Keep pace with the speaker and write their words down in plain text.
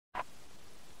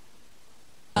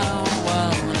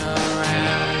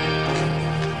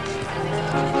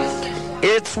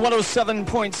It's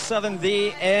 107.7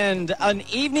 The End. An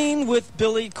Evening with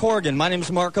Billy Corgan. My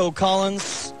name's Marco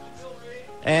Collins,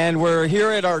 and we're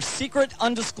here at our secret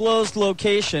undisclosed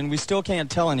location. We still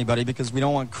can't tell anybody because we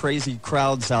don't want crazy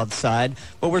crowds outside.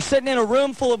 But we're sitting in a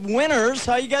room full of winners.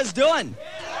 How you guys doing?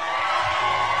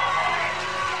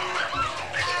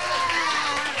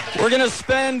 We're gonna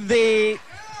spend the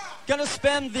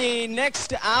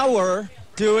next hour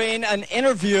doing an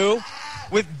interview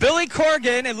with Billy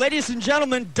Corgan and, ladies and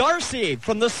gentlemen, Darcy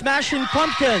from the Smashing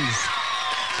Pumpkins.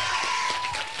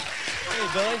 Hey,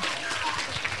 Billy.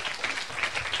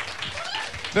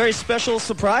 Very special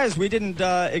surprise. We didn't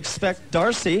expect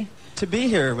Darcy to be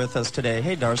here with us today.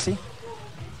 Hey, Darcy.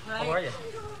 Hi. How are you?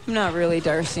 I'm not really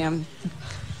Darcy. I'm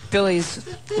Billy's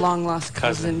long-lost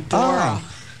cousin, Dora.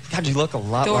 Oh. God, you look a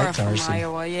lot Dora like Darcy. from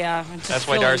Iowa, yeah. That's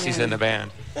why Darcy's in the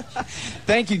band.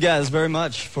 Thank you guys very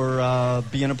much for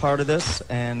being a part of this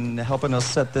and helping us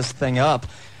set this thing up.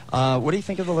 What do you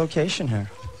think of the location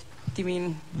here? Do you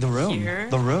mean the room? Here?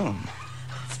 The room.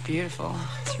 It's beautiful.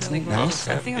 It's really nice?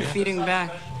 nice. I think I'm feeding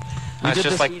back.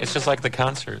 It's just like the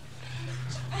concert.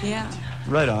 Yeah.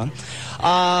 Right on.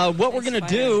 What we're going to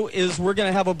do is we're going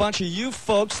to have a bunch of you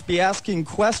folks be asking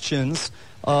questions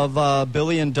of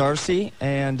Billy and Darcy,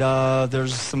 and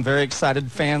there's some very excited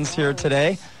fans here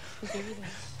today.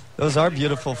 Those are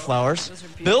beautiful flowers.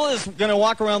 Bill is going to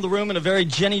walk around the room in a very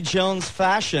Jenny Jones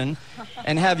fashion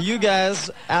and have you guys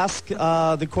ask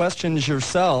the questions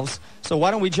yourselves. So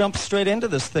why don't we jump straight into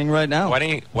this thing right now?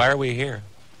 Why are we here?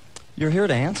 You're here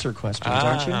to answer questions,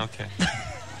 aren't you? Okay.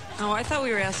 Oh, I thought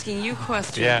we were asking you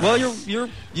questions. Yeah. Well, you're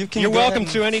welcome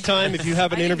to any time. If you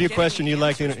have an interview question you'd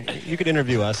like to, you could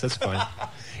interview us. That's fine.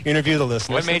 Interview the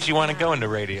listeners. What made you want to go into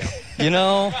radio? You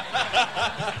know,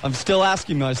 I'm still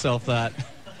asking myself that.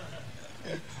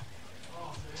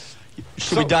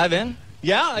 Should we dive in?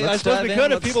 Yeah, I suppose we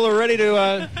could if people are ready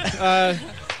to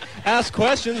ask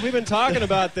questions. We've been talking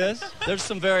about this. There's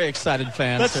some very excited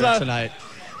fans here tonight.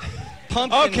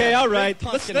 Okay, all right.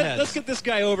 Let's get this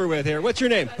guy over with here. What's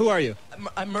your name? Who are you?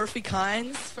 I'm Murphy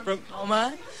Kynes from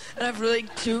Oklahoma, and I have really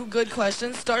two good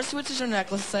questions. Darcy, what does your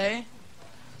necklace say?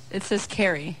 It says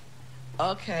Carrie.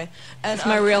 Okay. And It's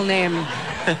my real name.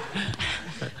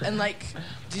 And, like,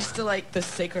 do you still like the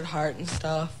Sacred Heart and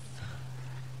stuff?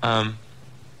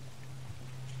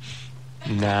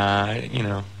 Nah, you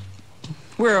know.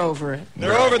 We're over it.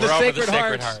 We're over the Sacred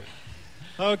Heart. Heart.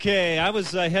 Okay, I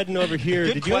was heading over here.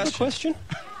 Good Did you have a question?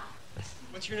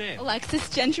 What's your name? Alexis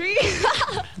Gentry.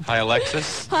 Hi,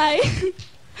 Alexis. Hi.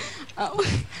 Oh,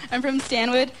 I'm from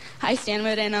Stanwood. Hi,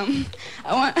 Stanwood, and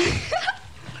I want.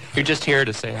 You're just here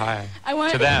to say hi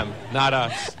to them, not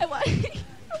us. I want.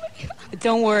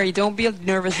 Don't worry. Don't be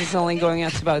nervous. It's only going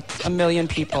out to about 1 million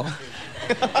people.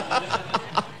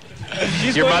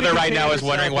 Your mother right now is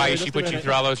wondering why she put you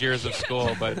through all those years of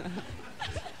school, but...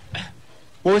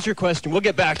 What was your question? We'll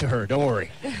get back to her. Don't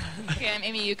worry. Okay, I'm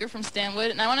Amy Euchre from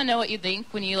Stanwood, and I want to know what you think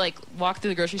when you, like, walk through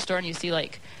the grocery store and you see,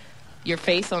 like, your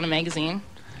face on a magazine.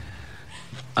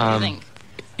 What do you think?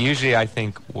 Usually I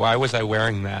think, why was I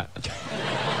wearing that?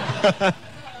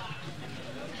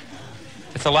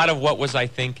 It's a lot of what was I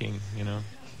thinking, you know?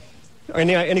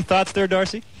 Any thoughts there,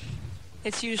 Darcy?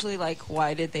 It's usually like,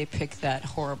 why did they pick that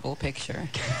horrible picture?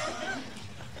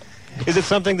 Is it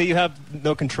something that you have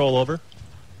no control over?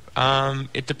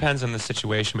 It depends on the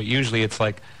situation, but usually it's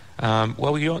like,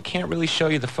 well, we can't really show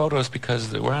you the photos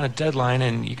because we're on a deadline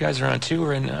and you guys are on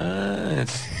tour, and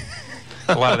it's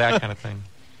a lot of that kind of thing.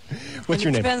 What's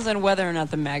your name? It depends on whether or not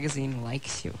the magazine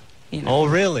likes you. You know? Oh,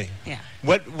 really? Yeah.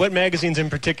 What magazines in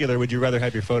particular would you rather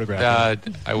have your photograph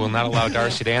in? I will not allow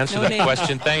Darcy to answer that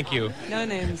question. Thank you. No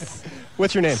names.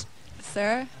 What's your name?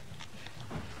 Sarah.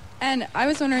 And I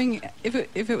was wondering if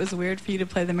it was weird for you to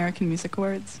play the American Music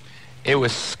Awards. It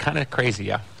was kind of crazy,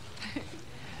 yeah.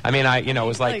 I mean, it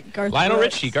was like Lionel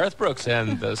Richie, Garth Brooks,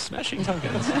 and the Smashing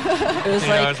Pumpkins. It was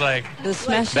the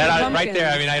Smashing Pumpkins. Right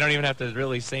there. I mean, I don't even have to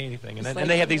really say anything. And then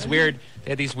they had these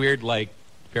weird, like,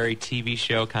 very TV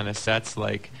show kind of sets,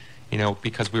 like, you know,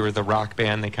 because we were the rock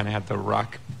band, they kind of had the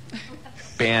rock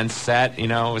band set, you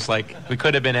know. It was like, we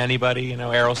could have been anybody, you know,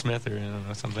 Aerosmith or, I don't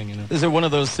know, something, you know. Is it one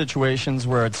of those situations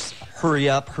where it's hurry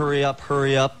up, hurry up,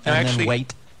 hurry up, and then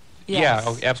wait?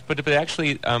 Yes. Yeah, but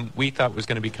actually, we thought it was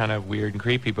going to be kind of weird and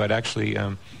creepy, but actually,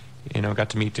 you know, got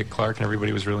to meet Dick Clark and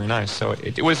everybody was really nice. So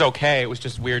it was okay. It was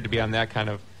just weird to be on that kind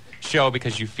of show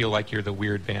because you feel like you're the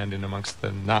weird band in amongst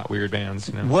the not weird bands.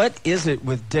 You know? What is it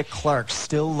with Dick Clark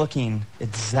still looking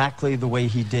exactly the way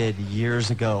he did years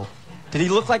ago? Did he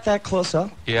look like that close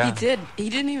up? Yeah. He did. He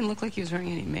didn't even look like he was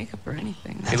wearing any makeup or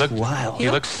anything. That's wild. He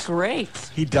looks great.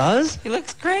 He does? He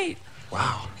looks great.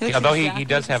 Wow. Although he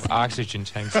does have oxygen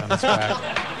tanks on his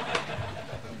back.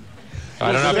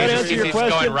 I don't know if he's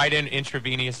going right in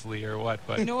intravenously or what,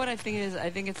 but you know what I think it is? I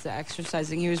think it's the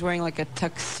exercising. He was wearing like a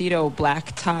tuxedo,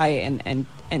 black tie,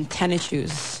 and tennis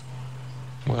shoes.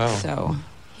 Wow. So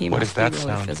he must be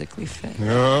really physically fit.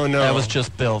 No. That was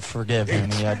just Bill. Forgive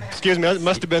him. Excuse me. It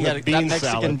must have been the bean that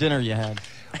Mexican salad. dinner you had.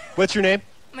 What's your name?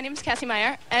 My name is Cassie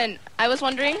Meyer, and I was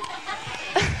wondering,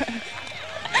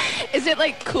 is it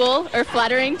like cool or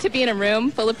flattering to be in a room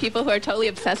full of people who are totally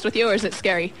obsessed with you, or is it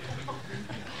scary?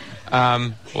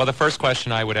 Well, the first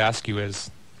question I would ask you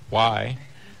is, why?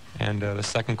 And the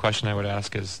second question I would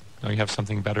ask is, oh, you have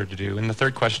something better to do. And the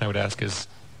third question I would ask is,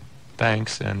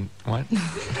 thanks, and what?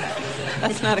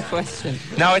 That's not a question.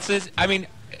 No, I mean,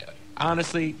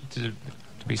 honestly, to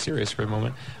be serious for a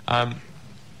moment,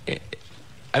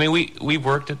 we've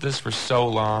worked at this for so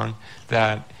long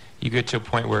that you get to a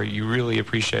point where you really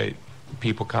appreciate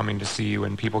people coming to see you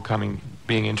and people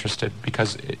being interested,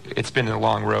 because it's been a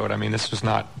long road. I mean, this did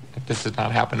not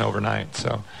happen overnight.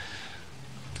 So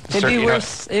it'd be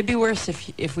worse. It'd be worse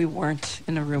if we weren't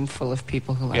in a room full of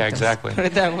people who like us. Yeah, exactly. Put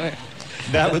it that way.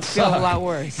 That would feel a lot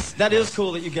worse. That is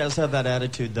cool that you guys have that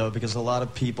attitude, though, because a lot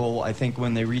of people, I think,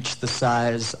 when they reach the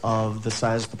size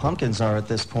the Pumpkins are at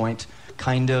this point,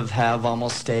 kind of have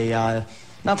almost a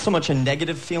not so much a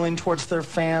negative feeling towards their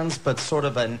fans, but sort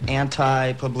of an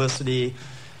anti-publicity,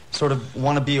 sort of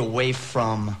want to be away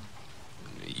from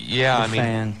the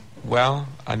fan. Well,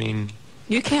 I mean,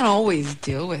 you can't always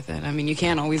deal with it. I mean, you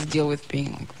can't always deal with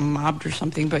being like mobbed or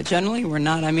something, but generally we're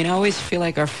not. I mean, I always feel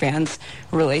like our fans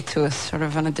relate to us sort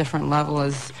of on a different level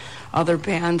as other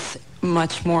bands,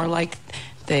 much more like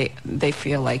they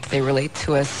feel like they relate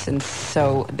to us, and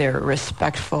so they're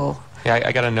respectful. Yeah,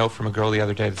 I got a note from a girl the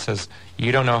other day that says,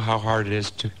 you don't know how hard it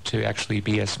is to actually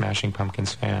be a Smashing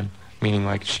Pumpkins fan. Meaning,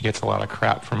 like, she gets a lot of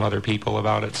crap from other people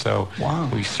about it. So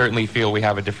we certainly feel we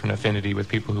have a different affinity with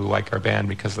people who like our band,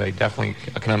 because they definitely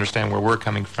can understand where we're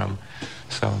coming from.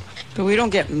 So, but we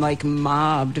don't get like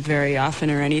mobbed very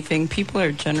often or anything. People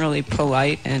are generally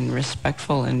polite and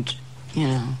respectful, and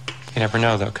you never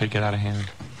know, though. Could get out of hand.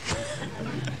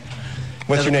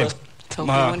 What's your name?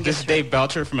 This is Dave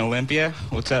Belcher from Olympia.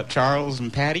 What's up, Charles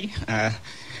and Patty?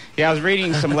 Yeah, I was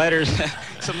reading some letters.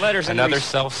 Another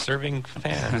self-serving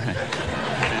fan.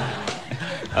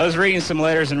 I was reading some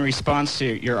letters in response to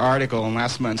your article in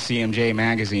last month's CMJ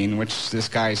magazine, which this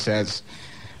guy says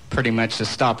pretty much to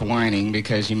stop whining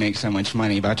because you make so much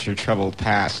money about your troubled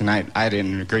past. And I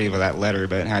didn't agree with that letter,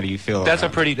 but how do you feel? That's a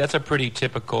pretty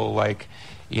typical, like,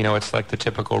 it's like the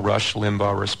typical Rush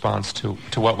Limbaugh response to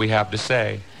what we have to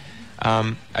say.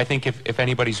 I think if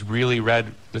anybody's really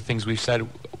read the things we've said,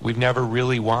 we've never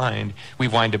really whined.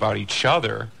 We've whined about each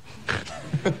other.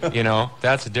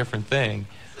 That's a different thing.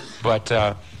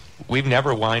 But we've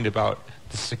never whined about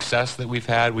the success that we've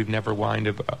had. We've never whined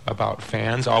about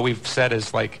fans. All we've said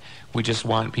is, like, we just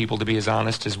want people to be as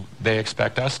honest as they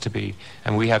expect us to be.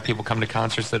 And we have people come to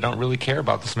concerts that don't really care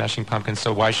about the Smashing Pumpkins,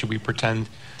 so why should we pretend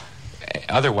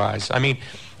otherwise? I mean,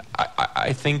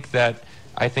 I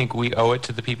think we owe it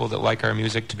to the people that like our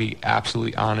music to be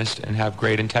absolutely honest and have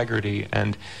great integrity.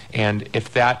 And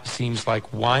if that seems like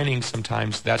whining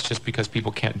sometimes, that's just because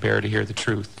people can't bear to hear the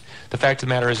truth. The fact of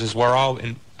the matter is we're all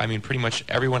pretty much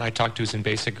everyone I talk to is in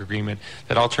basic agreement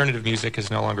that alternative music is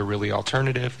no longer really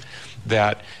alternative,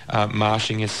 that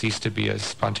moshing has ceased to be a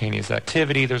spontaneous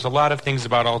activity. There's a lot of things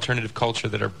about alternative culture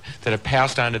that have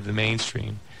passed on to the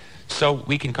mainstream. So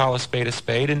we can call a spade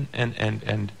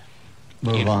and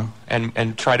move on.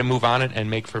 And try to move on it and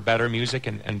make for better music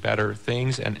and better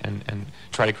things and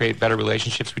try to create better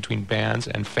relationships between bands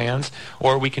and fans.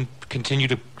 Or we can continue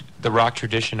the rock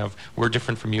tradition of we're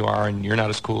different from you are and you're not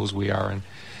as cool as we are. And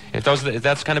if that's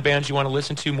the kind of bands you want to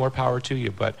listen to, more power to you.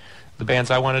 But the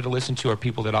bands I wanted to listen to are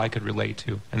people that I could relate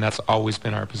to. And that's always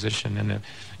been our position. And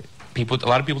a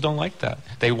lot of people don't like that.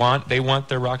 They want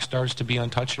their rock stars to be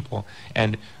untouchable.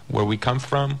 And where we come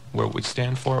from, where we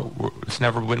stand for, it's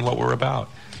never been what we're about.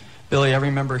 Billy, I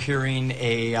remember hearing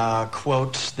a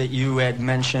quote that you had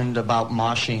mentioned about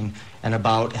moshing and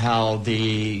about how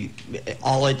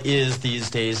all it is these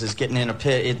days is getting in a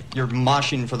pit. You're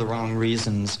moshing for the wrong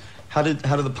reasons. How do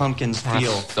the Pumpkins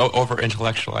feel? So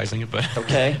over-intellectualizing it, but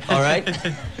okay, all right.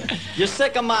 You're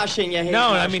sick of moshing. You hate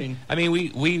moshing. I mean,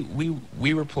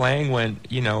 we were playing when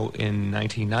in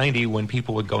 1990 when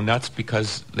people would go nuts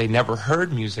because they never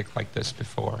heard music like this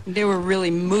before. They were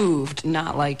really moved,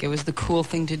 not like it was the cool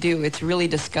thing to do. It's really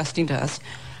disgusting to us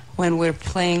when we're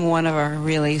playing one of our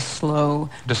really slow,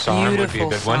 Disarm would be a beautiful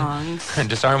good one. songs.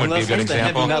 Disarm would be a good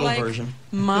example. Heavy metal Like version.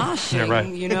 moshing, Yeah, right.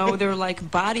 you know, they're like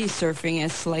body surfing.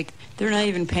 It's like they're not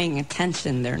even paying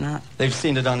attention. They're not. They've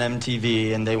seen it on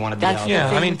MTV and they want to be That's out the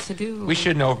there. Yeah, I thing mean, to do. we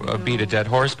shouldn't beat a dead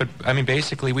horse, but I mean,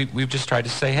 basically, we've just tried to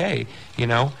say, hey, you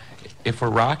know, if we're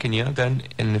rocking you, then,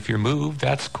 and if you're moved,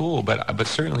 that's cool. But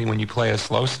certainly when you play a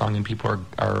slow song and people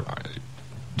are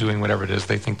doing whatever it is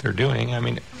they think they're doing, I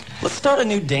mean, Let's start a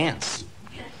new dance.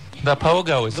 the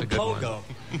pogo is The a good one. pogo.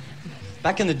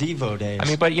 Back in the Devo days. I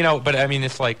mean, but I mean,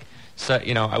 it's like, so,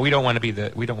 you know, we don't want to be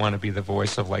the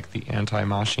voice of like the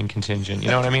anti-moshing contingent.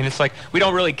 You know what I mean? It's like we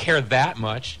don't really care that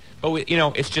much, but you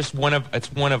know, it's just one of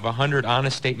 100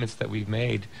 honest statements that we've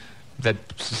made that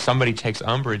somebody takes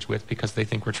umbrage with because they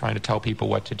think we're trying to tell people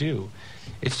what to do.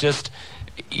 It's just,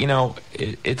 you know,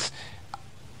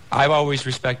 I've always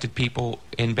respected people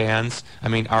in bands. I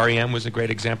mean, R.E.M. was a great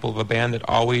example of a band that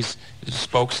always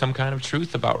spoke some kind of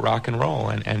truth about rock and roll,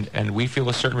 and we feel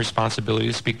a certain responsibility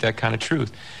to speak that kind of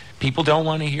truth. People don't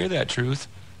want to hear that truth.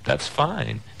 That's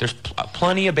fine. There's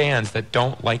plenty of bands that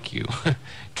don't like you.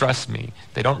 Trust me.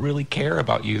 They don't really care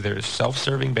about you. They're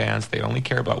self-serving bands. They only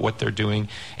care about what they're doing,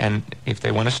 and if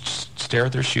they want to stare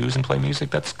at their shoes and play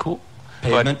music, that's cool.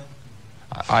 Pavement.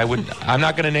 But I'm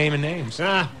not going to name names.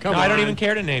 Come on. I don't even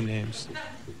care to name names.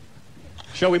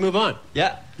 Shall we move on?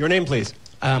 Yeah. Your name, please.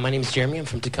 My name is Jeremy. I'm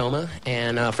from Tacoma.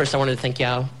 And first I wanted to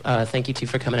thank you two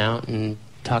for coming out and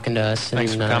talking to us.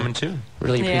 Thanks for coming, too.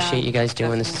 Really appreciate you guys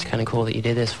doing this. It's kind of cool that you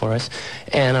did this for us.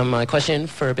 And my question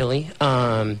for Billy,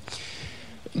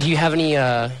 do you have any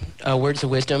words of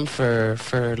wisdom for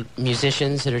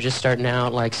musicians that are just starting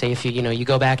out? Like, say, if you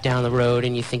go back down the road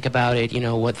and you think about it,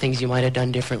 what things you might have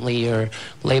done differently, or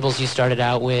labels you started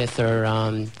out with, or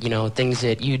things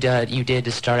that you did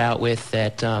to start out with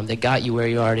that got you where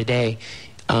you are today.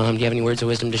 Do you have any words of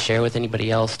wisdom to share with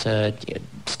anybody else to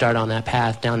start on that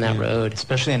path, down that road?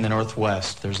 Especially in the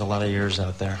Northwest. There's a lot of years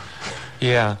out there.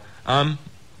 Yeah.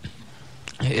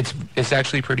 It's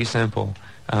actually pretty simple.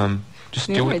 Just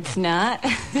do it. It's not.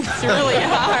 It's really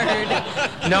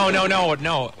hard.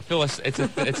 No.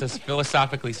 It's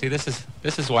philosophically. See, this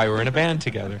is why we're in a band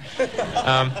together.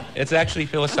 It's actually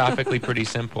philosophically pretty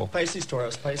simple. Pisces,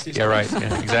 Taurus, Pisces. Yeah, right.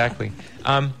 Yeah, exactly.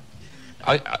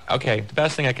 Okay, the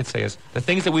best thing I could say is the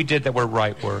things that we did that were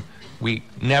right were we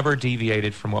never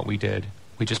deviated from what we did.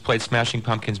 We just played Smashing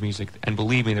Pumpkins music, and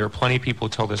believe me, there were plenty of people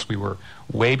who told us we were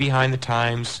way behind the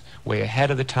times, way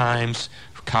ahead of the times,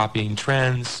 copying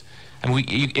trends. And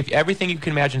if everything you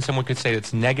can imagine someone could say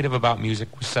that's negative about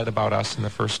music was said about us in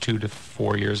the first 2 to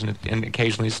 4 years, and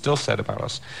occasionally is still said about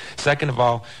us. Second of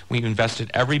all, we've invested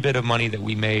every bit of money that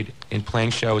we made in playing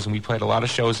shows, and we played a lot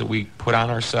of shows that we put on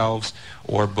ourselves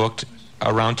or booked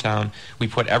around town. We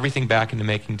put everything back into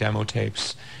making demo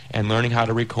tapes and learning how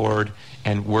to record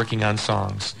and working on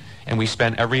songs. And we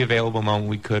spent every available moment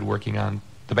we could working on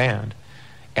the band.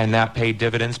 And that paid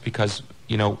dividends because,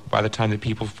 by the time that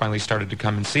people finally started to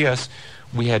come and see us,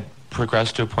 we had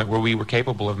progressed to a point where we were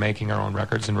capable of making our own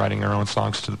records and writing our own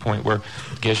songs, to the point where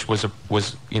Gish was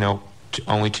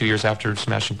only 2 years after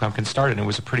Smashing Pumpkins started. And it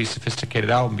was a pretty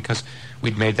sophisticated album because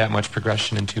we'd made that much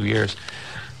progression in 2 years.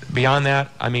 Beyond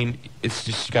that, I mean, it's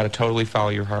just you got to totally follow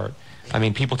your heart. I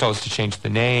mean, people told us to change the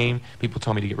name. People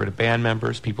told me to get rid of band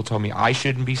members. People told me I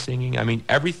shouldn't be singing. I mean,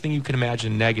 everything you can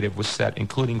imagine negative was said,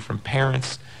 including from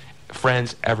parents,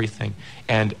 friends, everything.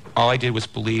 And all I did was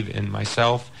believe in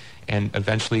myself and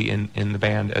eventually in the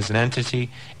band as an entity,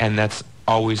 and that's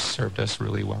always served us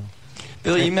really well.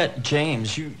 Billy, you met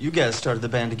James. You guys started the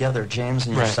band together, James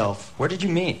and yourself. Where did you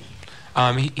meet?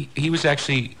 He was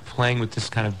actually playing with this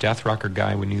kind of death rocker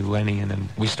guy we knew, Lenny, and then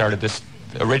we started this.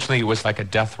 Originally, it was like a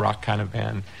death rock kind of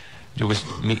band. It was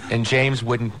me and James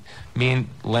wouldn't. Me and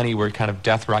Lenny were kind of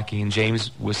death rocky, and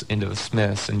James was into the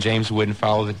Smiths, and James wouldn't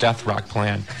follow the death rock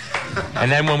plan. And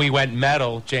then when we went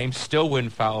metal, James still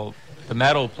wouldn't follow the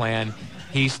metal plan.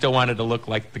 He still wanted to look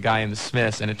like the guy in the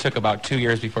Smiths, and it took about 2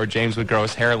 years before James would grow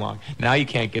his hair long. Now you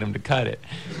can't get him to cut it.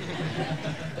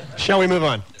 Shall we move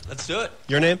on? Let's do it.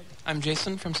 Your name? I'm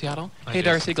Jason from Seattle. Hi, Hey,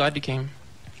 Jason. Darcy, glad you came.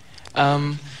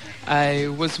 I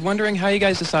was wondering how you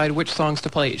guys decide which songs to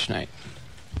play each night.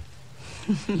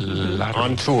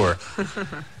 On tour.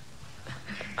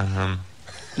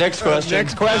 Next question.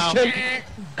 Next question.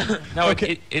 No,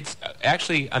 Okay. it's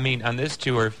actually, I mean, on this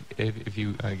tour, if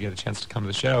you get a chance to come to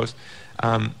the shows,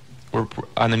 we're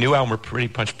on the new album, we're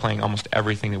pretty much playing almost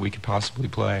everything that we could possibly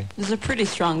play. There's a pretty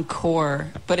strong core,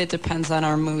 but it depends on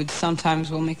our mood. Sometimes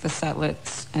we'll make the set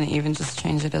lists and even just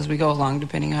change it as we go along,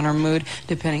 depending on our mood,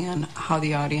 depending on how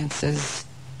the audience is.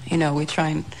 We try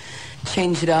and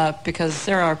change it up, because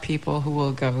there are people who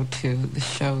will go to the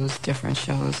shows, different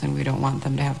shows, and we don't want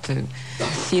them to have to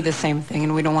see the same thing,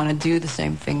 and we don't want to do the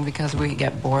same thing because we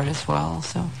get bored as well.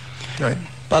 So. Right.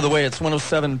 By the way, it's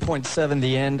 107.7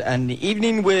 The End, and the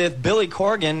evening with Billy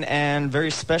Corgan, and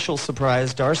very special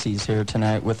surprise, Darcy's here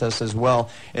tonight with us as well,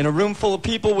 in a room full of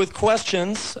people with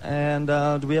questions. And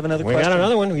do we have another question? We got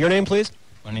another one. Your name, please?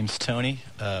 My name's Tony.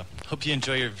 Hope you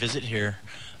enjoy your visit here.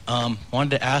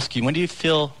 Wanted to ask you, when do you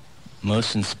feel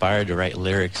most inspired to write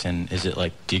lyrics, and is it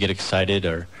like, do you get excited,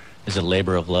 or is it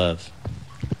labor of love?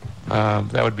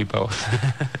 That would be both.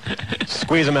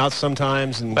 Squeeze them out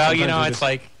sometimes. And well, sometimes it's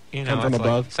like, come from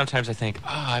above. Like, sometimes I think,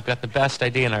 I've got the best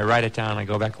idea, and I write it down, and I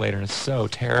go back later, and it's so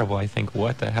terrible. I think,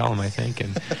 what the hell am I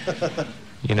thinking?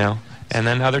 And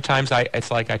then other times,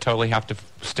 it's like I totally have to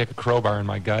stick a crowbar in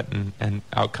my gut, and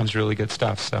out comes really good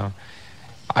stuff. So,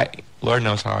 Lord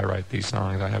knows how I write these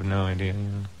songs. I have no idea.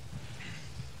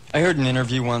 I heard an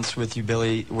interview once with you,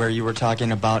 Billy, where you were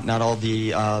talking about not all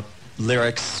the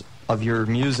lyrics of your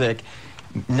music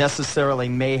necessarily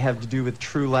may have to do with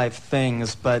true life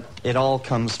things, but it all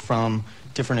comes from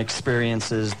different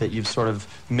experiences that you've sort of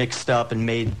mixed up and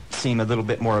made seem a little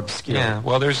bit more obscure. Yeah,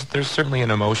 well, there's certainly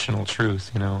an emotional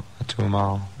truth, to them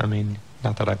all. I mean,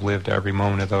 not that I've lived every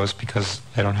moment of those, because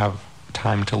I don't have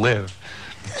time to live.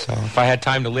 So if I had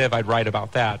time to live, I'd write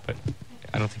about that, but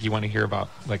I don't think you want to hear about,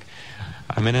 like,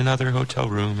 I'm in another hotel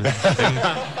room, and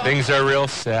things are real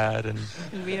sad, and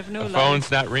we have no the phone's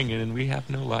not ringing, and we have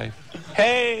no life.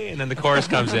 Hey! And then the chorus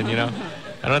comes in,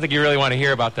 I don't think you really want to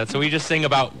hear about that. So we just sing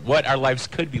about what our lives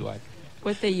could be like.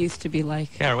 What they used to be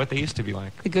like. Yeah, or what they used to be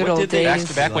like. The good old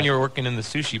days. Back when you were working in the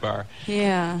sushi bar.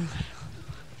 Yeah.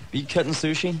 Are you cutting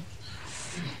sushi?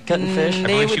 Cutting fish? I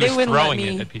believe she was throwing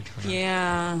it at people.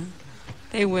 Yeah.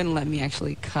 They wouldn't let me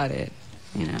actually cut it,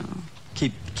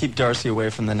 Keep Darcy away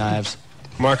from the knives.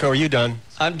 Marco, are you done?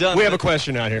 I'm done. We have a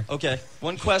question out here. Okay.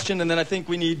 One question, and then I think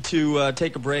we need to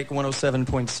take a break.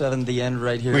 107.7 The End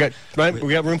right here.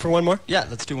 We got room for one more? Yeah,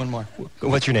 let's do one more.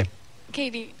 What's your name?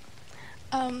 Katie.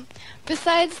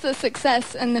 Besides the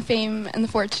success and the fame and the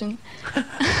fortune.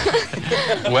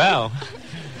 Well.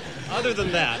 Other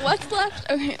than that. What's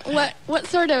left? Okay. What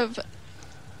sort of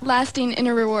lasting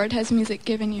inner reward has music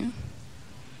given you?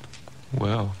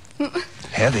 Whoa.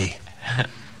 Heavy.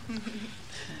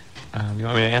 You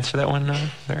want me to answer that one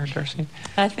there, Darcy?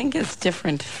 I think it's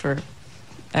different for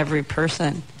every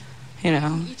person.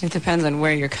 It depends on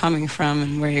where you're coming from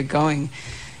and where you're going.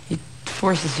 It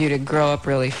forces you to grow up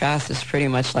really fast. It's pretty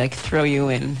much like throw you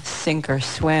in sink or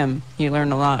swim. You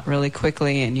learn a lot really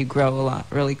quickly, and you grow a lot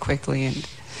really quickly, and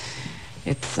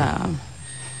it's, Well,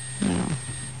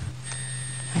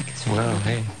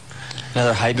 hey.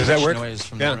 Another high-pitched work? noise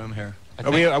from the room here. Are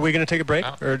we going to take a break?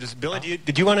 Or does Billy,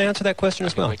 did you want to answer that question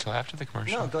as well? Wait till after the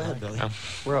commercial. No, go ahead, Billy. No.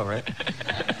 We're all right.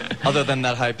 Other than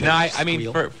that high-pitched I mean,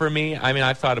 squeal. for me,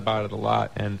 I've thought about it a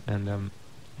lot, and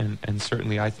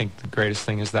certainly I think the greatest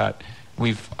thing is that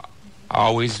we've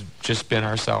always just been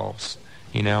ourselves.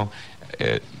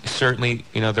 Certainly,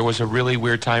 there was a really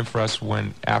weird time for us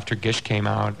when after Gish came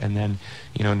out, and then,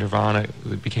 Nirvana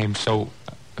became so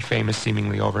famous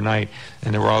seemingly overnight,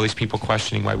 and there were all these people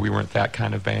questioning why we weren't that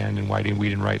kind of band and why we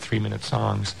didn't write 3-minute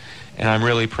songs. And I'm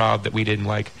really proud that we didn't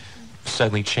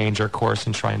suddenly change our course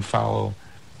and try and follow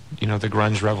the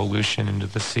grunge revolution into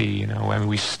the sea. I mean,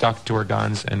 we stuck to our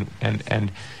guns, and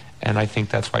I think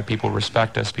that's why people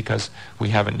respect us, because we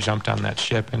haven't jumped on that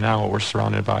ship, and now we're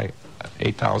surrounded by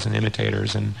 8,000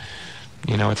 imitators, and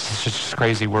it's just a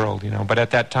crazy world. But at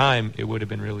that time it would have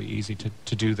been really easy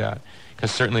to do that,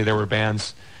 because certainly there were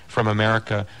bands from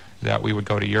America that we would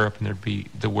go to Europe, and there'd be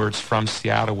the words "from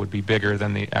Seattle" would be bigger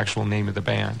than the actual name of the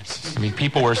band. I mean,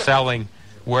 people were selling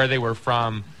where they were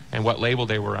from and what label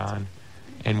they were on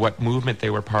and what movement they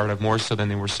were part of, more so than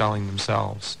they were selling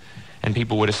themselves. And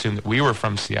people would assume that we were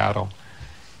from Seattle,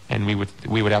 and we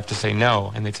would have to say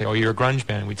no, and they'd say, "Oh, you're a grunge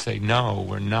band." We'd say, "No,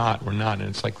 we're not. We're not." And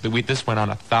it's like this went on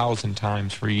 1,000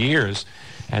 times for years,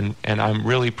 and I'm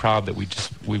really proud that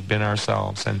we've been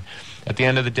ourselves. And at the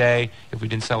end of the day, if we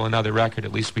didn't sell another record,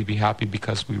 at least we'd be happy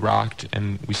because we rocked,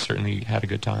 and we certainly had a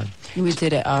good time. We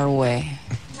did it our way.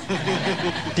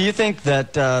 Do you think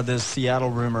that the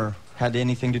Seattle rumor had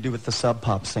anything to do with the Sub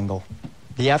Pop single?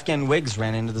 The Afghan Wigs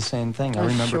ran into the same thing. I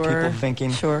remember people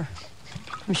thinking... Sure.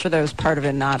 I'm sure that was part of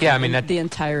it, not the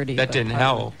entirety. That didn't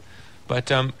help.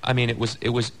 But, I mean,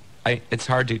 it's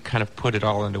hard to kind of put it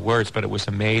all into words, but it was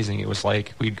amazing. It was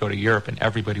like we'd go to Europe, and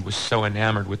everybody was so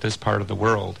enamored with this part of the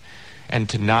world. and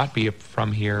to not be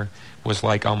from here was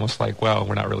like almost like, well,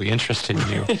 we're not really interested in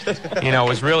you. You know, it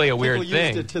was really a weird People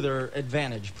thing. used it to their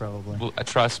advantage, probably. Well,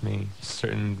 trust me,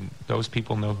 those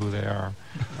people know who they are.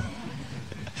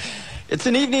 It's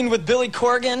an evening with Billy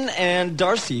Corgan and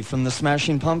Darcy from the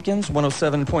Smashing Pumpkins,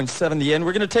 107.7 The End.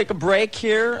 We're going to take a break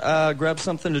here, grab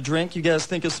something to drink. You guys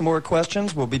think of some more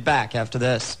questions? We'll be back after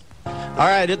this. All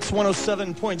right, it's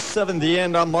 107.7 The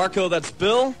End. I'm Marco, that's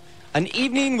Bill. An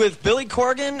evening with Billy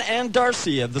Corgan and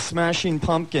Darcy of the Smashing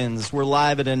Pumpkins. We're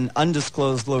live at an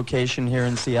undisclosed location here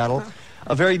in Seattle.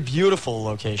 A very beautiful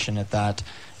location at that.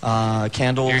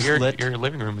 Candles lit. Your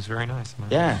living room is very nice.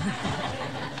 Yeah.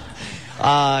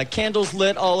 Candles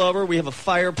lit all over. We have a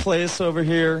fireplace over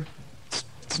here.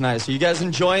 It's nice. Are you guys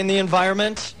enjoying the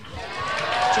environment?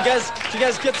 Did you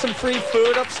guys get some free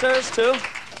food upstairs too?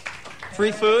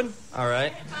 Free food? All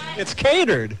right. It's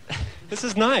catered. This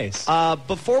is nice.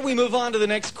 Before we move on to the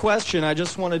next question, I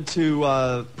just wanted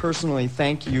to personally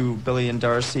thank you, Billy and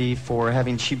Darcy, for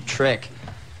having Cheap Trick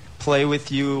play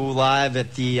with you live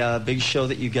at the big show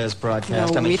that you guys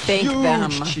broadcast. No, I'm a we thank huge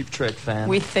them. Cheap Trick fan.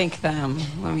 We thank them.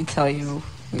 Let me tell you,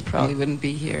 we probably wouldn't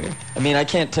be here. I mean, I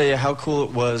can't tell you how cool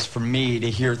it was for me to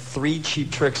hear 3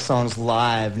 Cheap Trick songs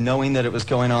live, knowing that it was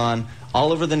going on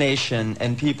all over the nation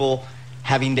and people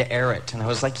having to air it. And I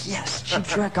was like, yes, Cheap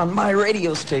Trick on my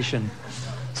radio station.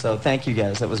 So thank you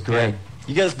guys. That was great.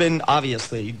 You guys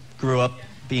you grew up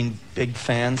being big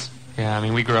fans. Yeah, I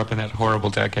mean, we grew up in that horrible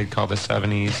decade called the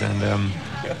 70s, and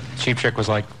Cheap Trick was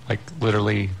like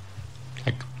literally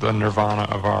like the Nirvana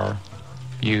of our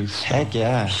youth. Heck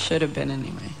yeah. Should have been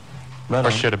anyway. Right or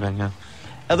on. should have been, yeah.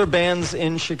 Other bands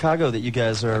in Chicago that you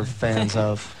guys are fans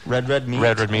of? Red Meat?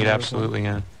 Red Meat, absolutely,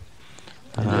 yeah.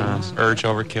 Urge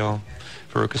Overkill,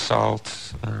 Veruca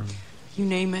Salt. You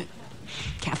name it.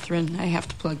 Catherine. I have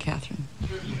to plug Catherine.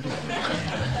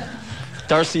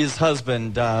 Darcy's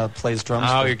husband plays drums.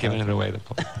 Oh, you're giving it away.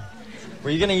 Were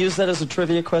you going to use that as a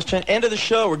trivia question? End of the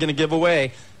show, we're going to give away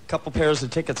a couple pairs of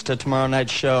tickets to tomorrow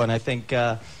night's show, and I think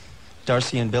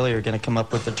Darcy and Billy are going to come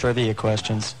up with the trivia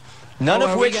questions. None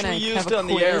of which we used on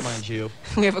the air, mind you.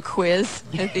 We have a quiz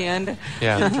at the end.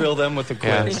 Yeah. Drill them with a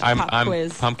quiz. Yeah, I'm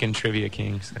Pumpkin Trivia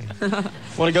King. So.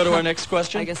 Want to go to our next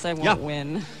question? I guess I won't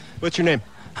win. What's your name?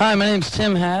 Hi, my name's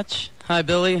Tim Hatch. Hi,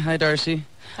 Billy. Hi, Darcy.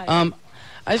 Hi.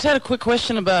 I just had a quick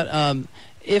question about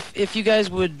if you guys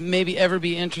would maybe ever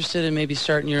be interested in maybe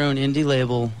starting your own indie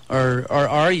label, or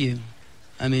are you?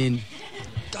 I mean,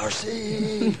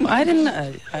 Darcy. I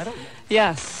don't.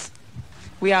 Yes,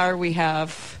 we are.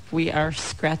 We are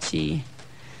scratchy,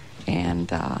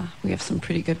 and we have some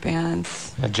pretty good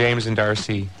bands. James and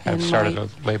Darcy have started a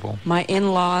label. My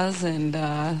in-laws and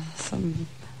some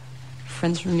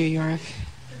friends from New York.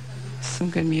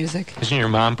 Some good music. Isn't your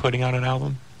mom putting out an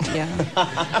album? Yeah.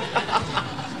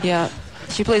 Yeah.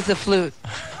 She plays the flute.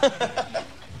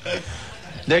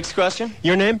 Next question.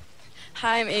 Your name?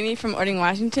 Hi, I'm Amy from Ording,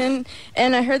 Washington,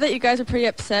 and I heard that you guys were pretty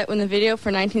upset when the video for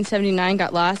 1979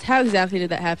 got lost. How exactly did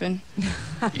that happen?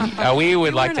 We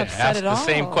would like to ask the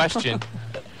same question.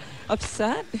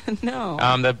 Upset? No.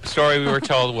 The story we were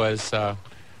told was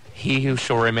he who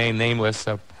shall remain nameless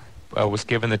was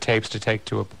given the tapes to take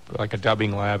to a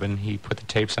dubbing lab, and he put the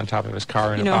tapes on top of his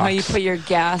car in a box. You know how you put your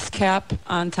gas cap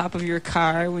on top of your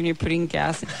car when you're putting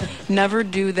gas? Never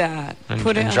do that. And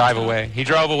it drive away. He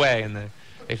drove away, and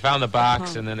they found the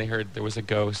box, and then they heard there was a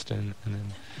ghost, and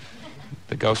then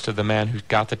the ghost of the man who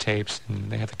got the tapes,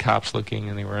 and they had the cops looking,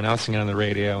 and they were announcing it on the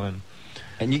radio,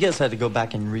 and you guys had to go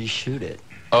back and reshoot it.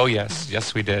 Oh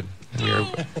yes, we did.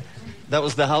 That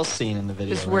was the house scene in the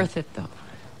video. It's worth it though.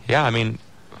 Yeah, I mean.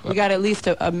 We got at least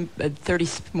a 30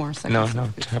 more seconds. No,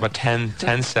 about 10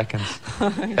 seconds.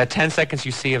 That 10 seconds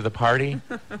you see of the party,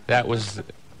 that was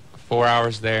 4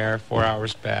 hours there, 4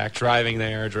 hours back, driving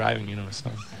there,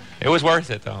 so it was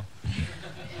worth it, though.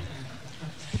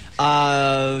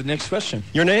 Next question.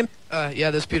 Your name? Yeah,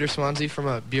 this is Peter Swansea from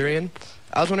Burien.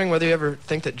 I was wondering whether you ever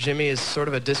think that Jimmy is sort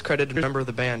of a discredited member of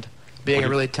the band, being a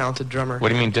really talented drummer. What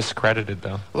do you mean discredited,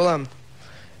 though? Well,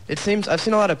 it seems I've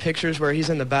seen a lot of pictures where he's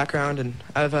in the background, and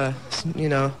I've,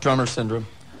 drummer syndrome.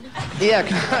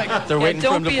 Yeah, they're waiting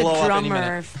for him to blow up any minute. Don't be a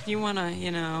drummer if you want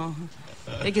to,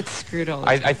 they get screwed all the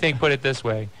time. I think, put it this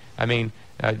way, I mean,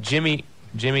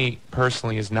 Jimmy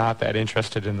personally is not that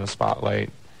interested in the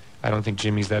spotlight. I don't think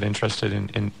Jimmy's that interested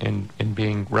in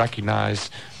being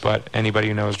recognized, but anybody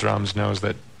who knows drums knows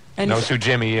who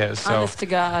Jimmy is. So. Honest to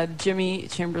God, Jimmy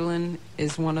Chamberlain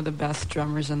is one of the best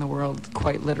drummers in the world.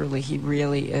 Quite literally, he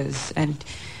really is, and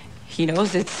he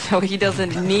knows it, so he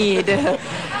doesn't need.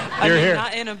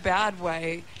 Not in a bad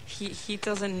way. He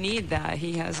doesn't need that.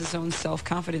 He has his own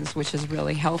self-confidence, which is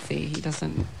really healthy. He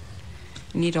doesn't.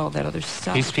 need all that other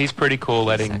stuff. He's pretty cool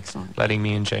That's letting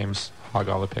me and James hog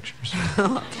all the pictures.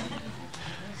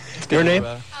 Your name?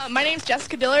 My name's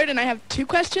Jessica Dillard, and I have 2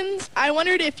 questions. I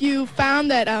wondered if you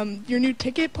found that your new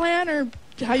ticket plan, or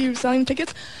how you're selling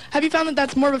tickets, have you found that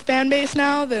that's more of a fan base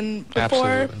now than before?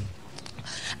 Absolutely.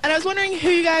 And I was wondering who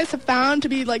you guys have found to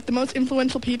be like the most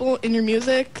influential people in your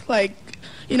music, like,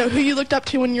 you know, who you looked up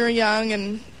to when you were young.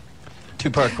 And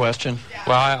 2-part question.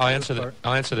 Well, I'll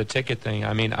answer the ticket thing.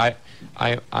 I mean,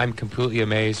 I'm completely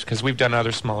amazed because we've done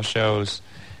other small shows.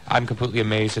 I'm completely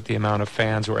amazed at the amount of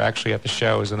fans who are actually at the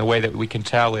shows, and the way that we can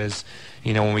tell is,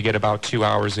 you know, when we get about 2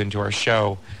 hours into our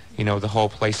show, you know, the whole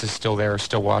place is still there,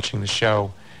 still watching the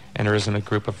show, and there isn't a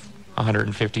group of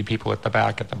 150 people at the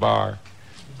back at the bar,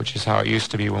 which is how it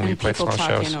used to be when we played small shows. And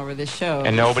people talking over the shows.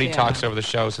 And nobody talks over the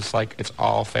shows. It's like it's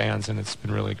all fans, and it's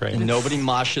been really great. And nobody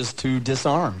moshes to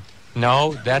disarm.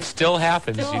 No, that still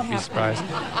happens. You'd be surprised.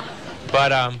 But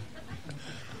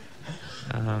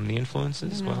the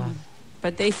influences, well.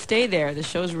 But they stay there. The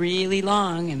show's really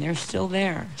long, and they're still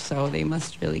there, so they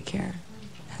must really care.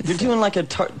 You're doing like a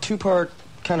 2-part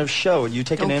kind of show. You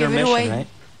take Don't an give it intermission, away. right?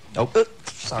 Oh,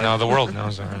 sorry. No, the world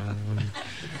knows.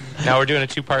 Now we're doing a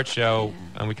 2-part show,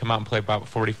 and we come out and play about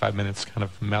 45 minutes, kind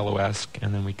of mellow-esque,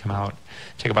 and then we come out,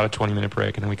 take about a 20-minute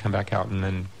break, and then we come back out and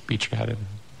then beat your head in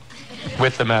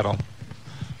with the metal.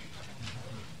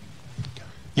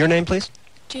 Your name, please?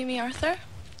 Jamie Arthur.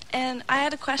 And I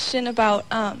had a question about,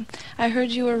 I heard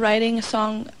you were writing a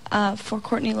song for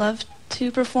Courtney Love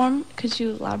to perform. Could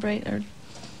you elaborate or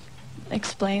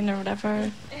explain or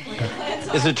whatever?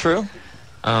 Is it true?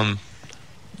 The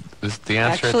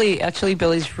answer. Actually,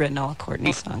 Billy's written all of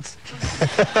Courtney's songs.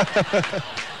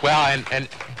 Well,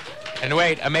 and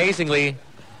wait, amazingly,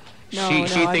 she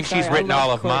thinks she's written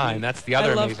all of mine. That's the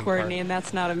other amazing I love Courtney, part. and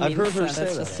that's not a mean I've heard her set.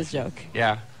 say That's just a joke.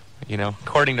 Yeah, you know,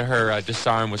 according to her,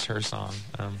 Disarm was her song.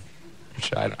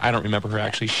 Which I don't remember her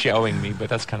actually showing me, but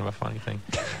that's kind of a funny thing.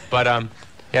 But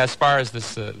yeah, as far as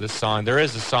this song, there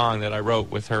is a song that I wrote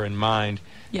with her in mind.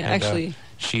 Yeah, and, actually.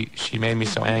 She made me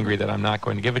so angry that I'm not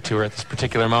going to give it to her at this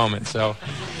particular moment. So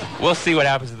we'll see what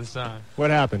happens to the song.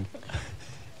 What happened?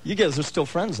 You guys are still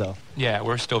friends, though. Yeah,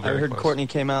 we're still very I heard close. Courtney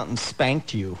came out and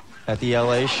spanked you at the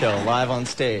L.A. show, live on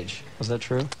stage. Was that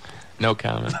true? No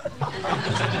comment.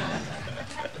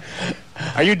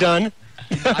 Are you done?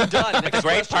 I'm done. The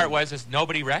great part is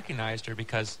nobody recognized her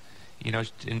because, you know,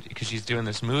 because she's doing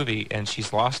this movie and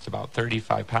she's lost about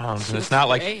 35 pounds, and it's not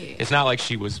like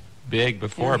she was big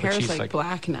before, Her but hair's she's like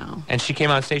black now. And she came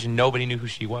on stage and nobody knew who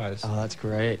she was. Oh, that's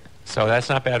great. So that's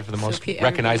not bad for the most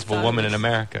recognizable woman in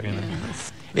America. You know.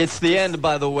 It's the end,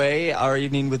 by the way. Our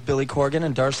evening with Billy Corgan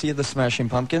and Darcy of the Smashing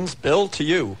Pumpkins. Bill, to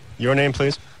you. Your name,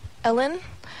 please. Ellen.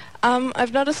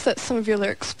 I've noticed that some of your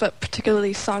lyrics, but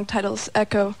particularly song titles,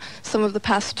 echo some of the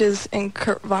passages in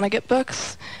Kurt Vonnegut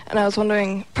books. And I was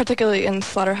wondering, particularly in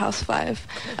Slaughterhouse-Five,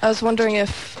 I was wondering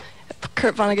if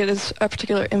Kurt Vonnegut is a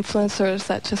particular influence, or is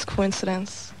that just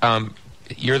coincidence?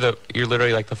 You're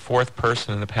literally like the 4th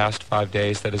person in the past 5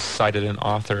 days that has cited an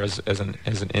author as an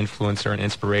influencer and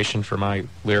inspiration for my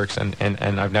lyrics, and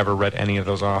I've never read any of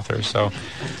those authors.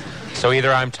 So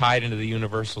either I'm tied into the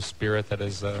universal spirit that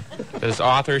is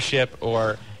authorship,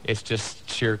 or it's just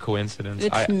sheer coincidence.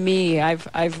 It's me.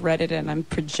 I've read it, and I'm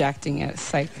projecting it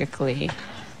psychically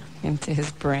into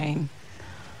his brain.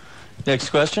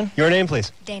 Next question. Your name,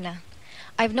 please. Dana.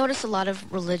 I've noticed a lot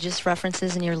of religious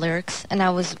references in your lyrics, and I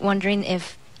was wondering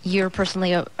if you're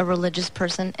personally a religious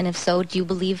person, and if so, do you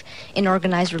believe in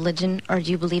organized religion, or do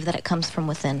you believe that it comes from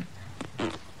within?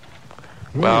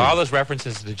 Well, all those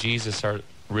references to Jesus are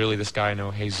really this guy I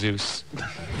know, Jesus.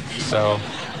 So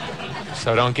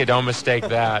don't mistake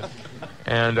that.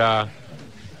 And I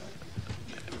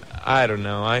don't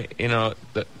know.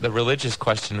 The religious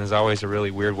question is always a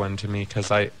really weird one to me because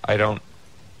I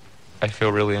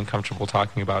feel really uncomfortable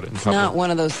talking about it in It's public. not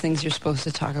one of those things you're supposed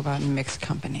to talk about in mixed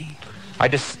company. I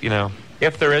just,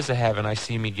 if there is a heaven, I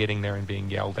see me getting there and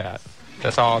being yelled at.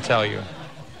 That's all I'll tell you.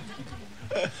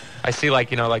 I see, like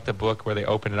the book where they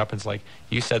open it up and it's like,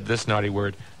 you said this naughty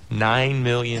word 9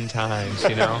 million times,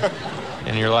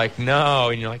 and you're like, no,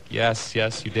 and you're like, yes,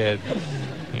 you did,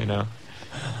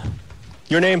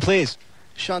 Your name, please.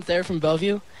 Sean Thayer from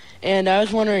Bellevue. And I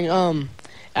was wondering,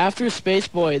 after Space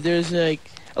Boy, there's like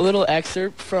a little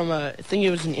excerpt from, I think it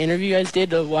was an interview you guys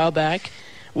did a while back.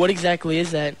 What exactly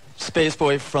is that? Space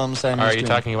Boy from Siamese Are you Dream.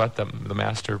 talking about the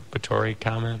masturbatory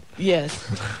comment? Yes.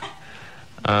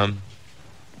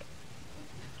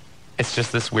 It's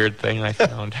just this weird thing I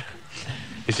found.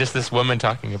 It's just this woman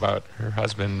talking about her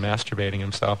husband masturbating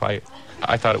himself. I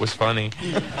thought it was funny.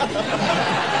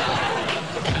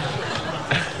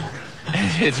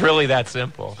 It's really that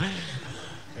simple.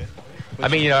 I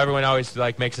mean, everyone always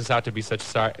like makes us out to be such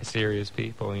serious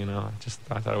people.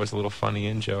 I thought it was a little funny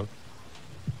in joke.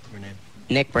 Your name?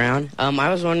 Nick Brown. I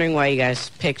was wondering why you guys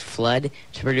picked Flood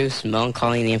to produce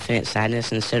Melancholy and the Infinite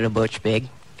Sadness instead of Butch Big.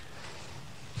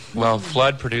 Well,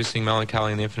 Flood producing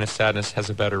Melancholy and the Infinite Sadness has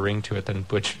a better ring to it than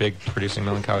Butch Vig producing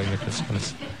Melancholy and the Infinite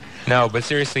Sadness. No, but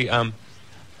seriously,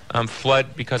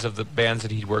 Flood, because of the bands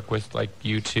that he'd worked with, like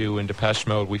U2 and Depeche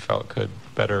Mode, we felt could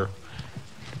better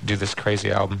do this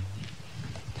crazy album.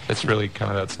 It's really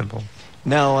kind of that simple.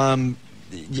 Now,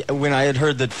 when I had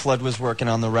heard that Flood was working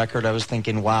on the record, I was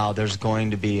thinking, wow, there's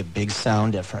going to be a big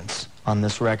sound difference on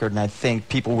this record, and I think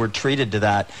people were treated to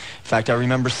that. In fact, I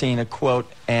remember seeing a quote,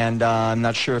 and I'm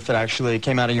not sure if it actually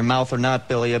came out of your mouth or not,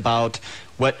 Billy, about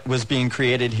what was being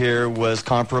created here was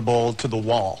comparable to The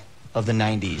Wall of the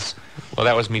 90s. Well,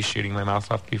 that was me shooting my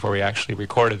mouth off before we actually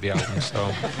recorded the album,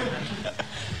 so...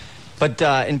 But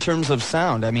in terms of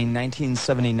sound, I mean,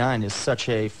 1979 is such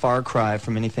a far cry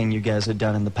from anything you guys had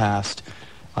done in the past.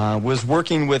 Was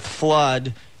working with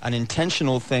Flood an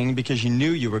intentional thing because you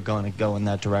knew you were going to go in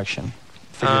that direction?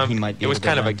 Figured he might be. It was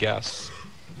kind of a guess.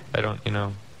 I don't,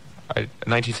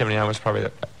 1979 was probably,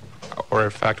 or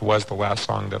in fact was the last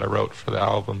song that I wrote for the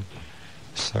album.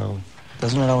 So.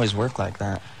 Doesn't it always work like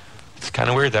that? It's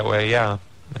kind of weird that way, yeah.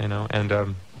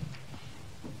 And.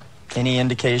 Any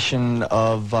indication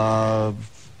of the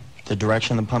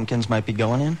direction the Pumpkins might be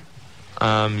going in?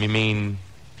 You mean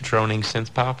droning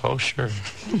synth pop? Oh, sure.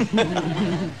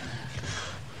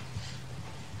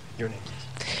 Your name,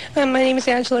 please. My name is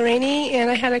Angela Rainey,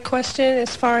 and I had a question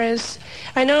as far as,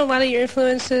 I know a lot of your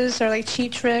influences are like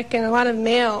Cheap Trick and a lot of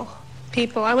male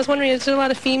people. I was wondering, is there a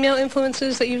lot of female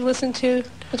influences that you've listened to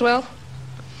as well?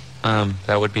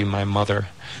 That would be my mother.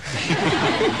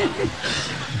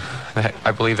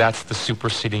 I believe that's the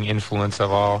superseding influence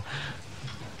of all.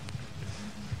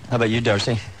 How about you,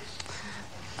 Darcy?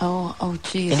 Oh,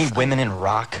 geez. Any women in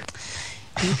rock?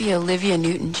 Maybe Olivia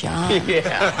Newton-John.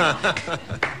 Yeah.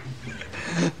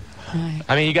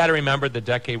 I mean, you got to remember the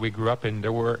decade we grew up in.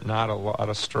 There were not a lot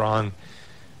of strong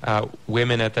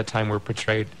women at that time were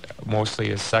portrayed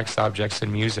mostly as sex objects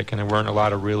in music, and there weren't a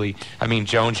lot of really... I mean,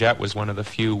 Joan Jett was one of the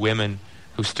few women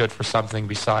who stood for something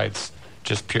besides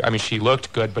just pure... I mean, she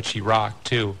looked good, but she rocked,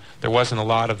 too. There wasn't a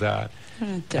lot of that.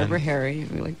 Deborah Harry,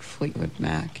 like Fleetwood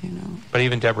Mac, But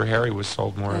even Deborah Harry was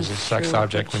sold more as a sex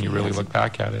object when you really look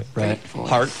back at it. Right.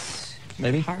 Heart,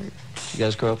 maybe? Heart. You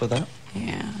guys grow up with that?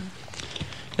 Yeah.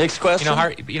 Next question.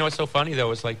 Heart, what's so funny,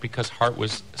 though, is like because Heart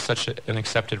was such an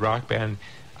accepted rock band,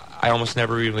 I almost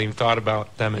never really even thought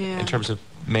about them in terms of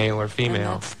male or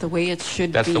female. And that's the way it should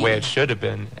be. That's the way it should have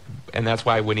been. And that's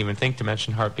why I wouldn't even think to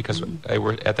mention Heart, because they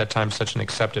were, at that time, such an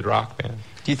accepted rock band.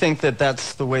 Do you think that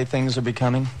that's the way things are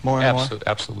becoming more and more?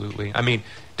 Absolutely. I mean,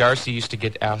 Darcy used to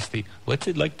get asked what's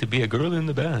it like to be a girl in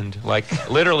the band? Like,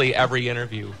 literally every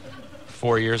interview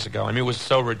 4 years ago. I mean, it was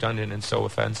so redundant and so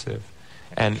offensive.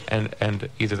 And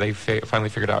either they finally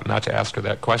figured out not to ask her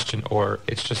that question, or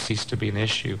it's just ceased to be an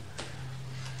issue.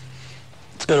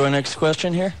 Let's go to our next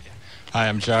question here. Hi,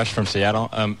 I'm Josh from Seattle,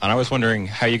 and I was wondering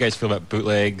how you guys feel about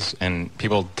bootlegs and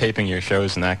people taping your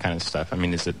shows and that kind of stuff. I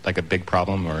mean, is it like a big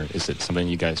problem, or is it something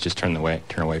you guys just turn away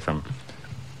from?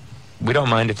 We don't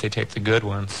mind if they tape the good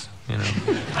ones,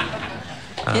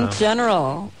 In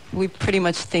general, we pretty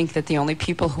much think that the only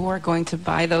people who are going to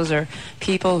buy those are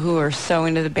people who are so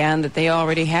into the band that they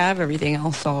already have everything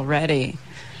else already.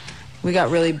 We got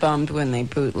really bummed when they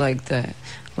bootlegged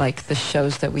the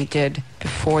shows that we did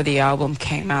before the album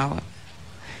came out.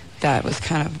 That was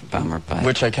kind of a bummer, but...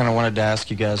 Which I kind of wanted to ask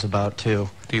you guys about, too.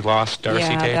 The Lost Darcy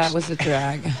tapes? Yeah, that was a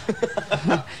drag.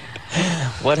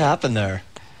 What happened there?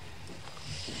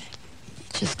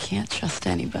 Just can't trust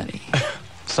anybody.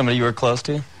 Somebody you were close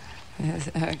to?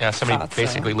 Yeah, somebody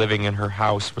basically living in her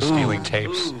house was stealing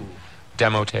tapes,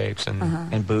 demo tapes,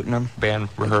 and booting them? Band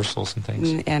rehearsals and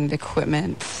things. And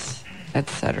equipment,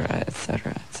 etc.,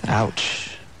 etc., etc.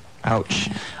 Ouch. Ouch.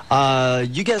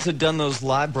 You guys had done those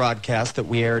live broadcasts that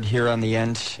we aired here on the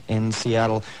End in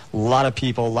Seattle. A lot of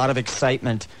people, a lot of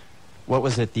excitement. What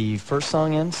was it, the first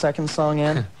song in, second song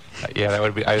in? Yeah, that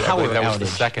would be, I believe that was the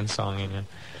second song in, yeah.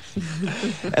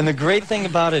 And the great thing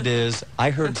about it is I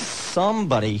heard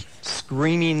somebody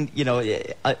screaming,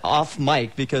 off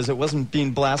mic because it wasn't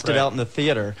being blasted out in the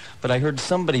theater, but I heard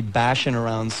somebody bashing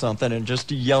around something and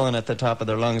just yelling at the top of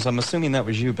their lungs. I'm assuming that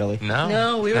was you, Billy.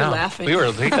 No, we were laughing. We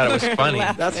thought it was funny.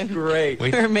 That's great.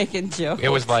 We were making jokes. It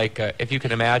was like, if you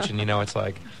can imagine, it's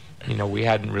like, we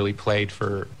hadn't really played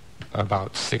for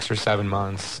about 6 or 7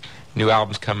 months. New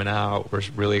album's coming out. We're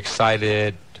really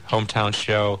excited. hometown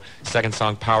show. Second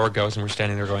song, Power goes, and we're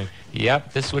standing there going,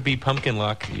 yep, this would be Pumpkin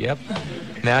Luck. Yep.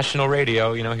 National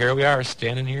radio, you know, here we are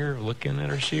standing here looking at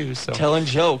our shoes. So. Telling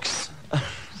jokes.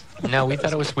 No, we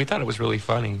thought it was really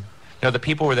funny. No, the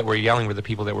people that were yelling were the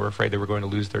people that were afraid they were going to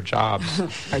lose their jobs.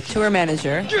 Our tour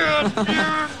manager.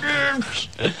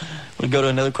 We go to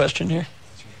another question here.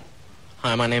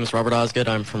 Hi, my name is Robert Osgood.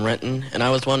 I'm from Renton, and I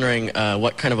was wondering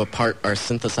what kind of a part are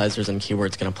synthesizers and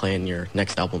keyboards going to play in your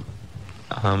next album?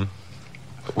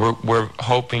 We're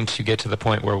hoping to get to the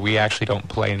point where we actually don't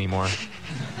play anymore,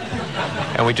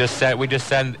 and we just send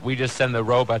the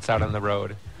robots out on the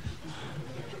road.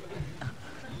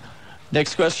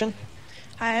 Next question.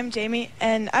 Hi, I'm Jamie,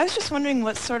 and I was just wondering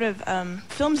what sort of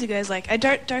films you guys like.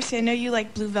 Darcy, I know you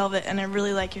like Blue Velvet, and I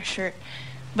really like your shirt.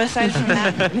 But aside from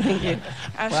that, thank you.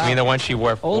 I mean the one she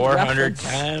wore 400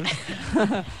 times?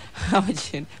 How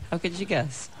could you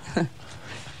guess?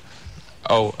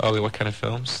 Oh, what kind of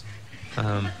films?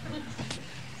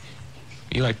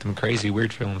 You like them crazy,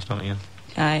 weird films, don't you?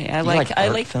 I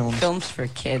like films for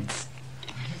kids.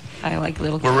 I like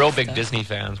little. We're real kids big stuff. Disney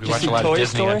fans. We watch a lot of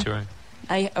Disney on tour.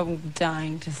 I'm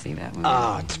dying to see that movie.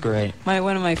 Ah, it's great.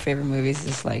 One of my favorite movies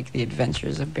is like The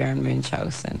Adventures of Baron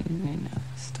Munchausen,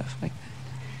 stuff like that.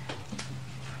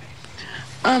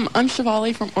 I'm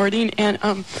Shivali from Ordine, and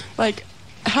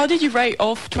how did you write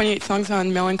all 28 songs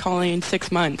on Melancholy in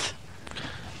 6 months?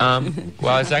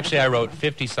 Well, it's actually I wrote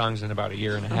 50 songs in about a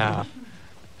year and a half.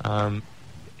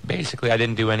 Basically, I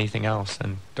didn't do anything else,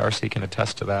 and Darcy can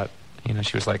attest to that. You know,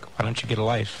 she was like, "Why don't you get a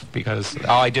life?" Because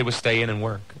all I did was stay in and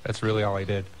work. That's really all I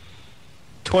did.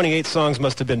 28 songs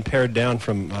must have been pared down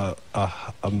from a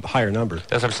higher number.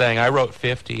 That's what I'm saying. I wrote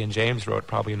 50, and James wrote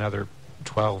probably another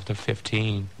 12 to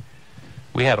 15.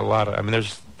 We had a lot of. I mean,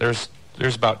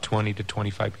 there's about 20 to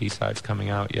 25 B-sides coming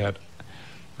out yet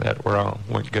that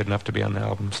weren't good enough to be on the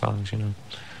album songs. You know.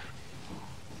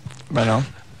 Right on.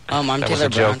 I'm that Taylor was a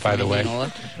joke, Brown by the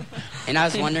way. And I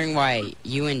was wondering why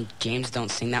you and James don't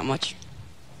sing that much,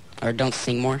 or don't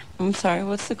sing more. I'm sorry.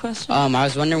 What's the question? I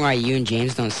was wondering why you and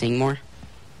James don't sing more.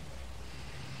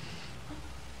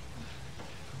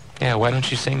 Yeah, why don't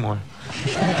you sing more?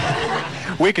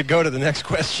 We could go to the next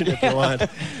question if you want.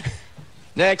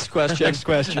 Next question. Next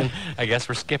question. I guess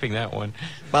we're skipping that one.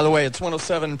 By the way, it's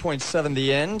 107.7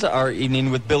 The End, our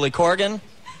evening with Billy Corgan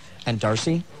and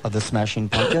Darcy of the Smashing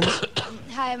Pumpkins.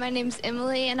 Hi, my name's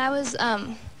Emily, and I was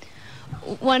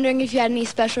wondering if you had any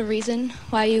special reason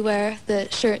why you wear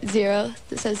the shirt Zero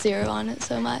that says Zero on it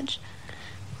so much.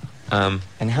 And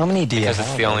how many do you have? Because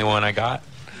it's the only one I got.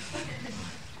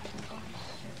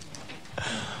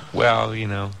 Well, you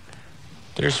know,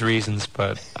 there's reasons,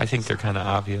 but I think they're kind of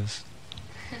obvious.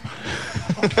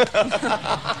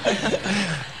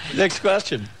 Next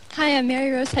question. Hi, I'm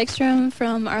Mary Rose Hegstrom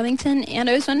from Arlington, and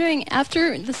I was wondering,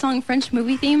 after the song French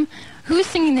Movie Theme, who's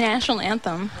singing the national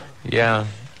anthem? Yeah.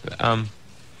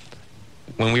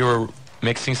 When we were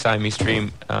mixing Siamese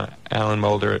Dream, Alan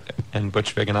Mulder and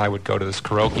Butch Vig and I would go to this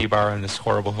karaoke bar in this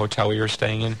horrible hotel we were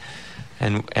staying in.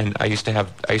 And I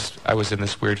was in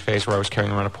this weird phase where I was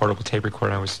carrying around a portable tape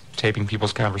recorder and I was taping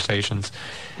people's conversations.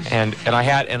 And I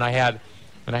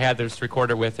had this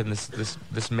recorder with, and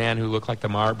this man who looked like the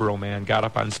Marlboro Man got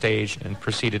up on stage and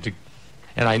proceeded to,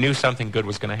 and I knew something good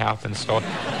was going to happen. So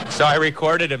I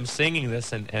recorded him singing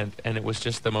this, and it was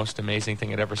just the most amazing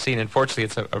thing I'd ever seen. Unfortunately,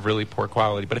 it's a really poor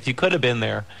quality. But if you could have been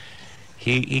there,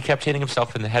 he kept hitting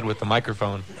himself in the head with the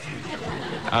microphone.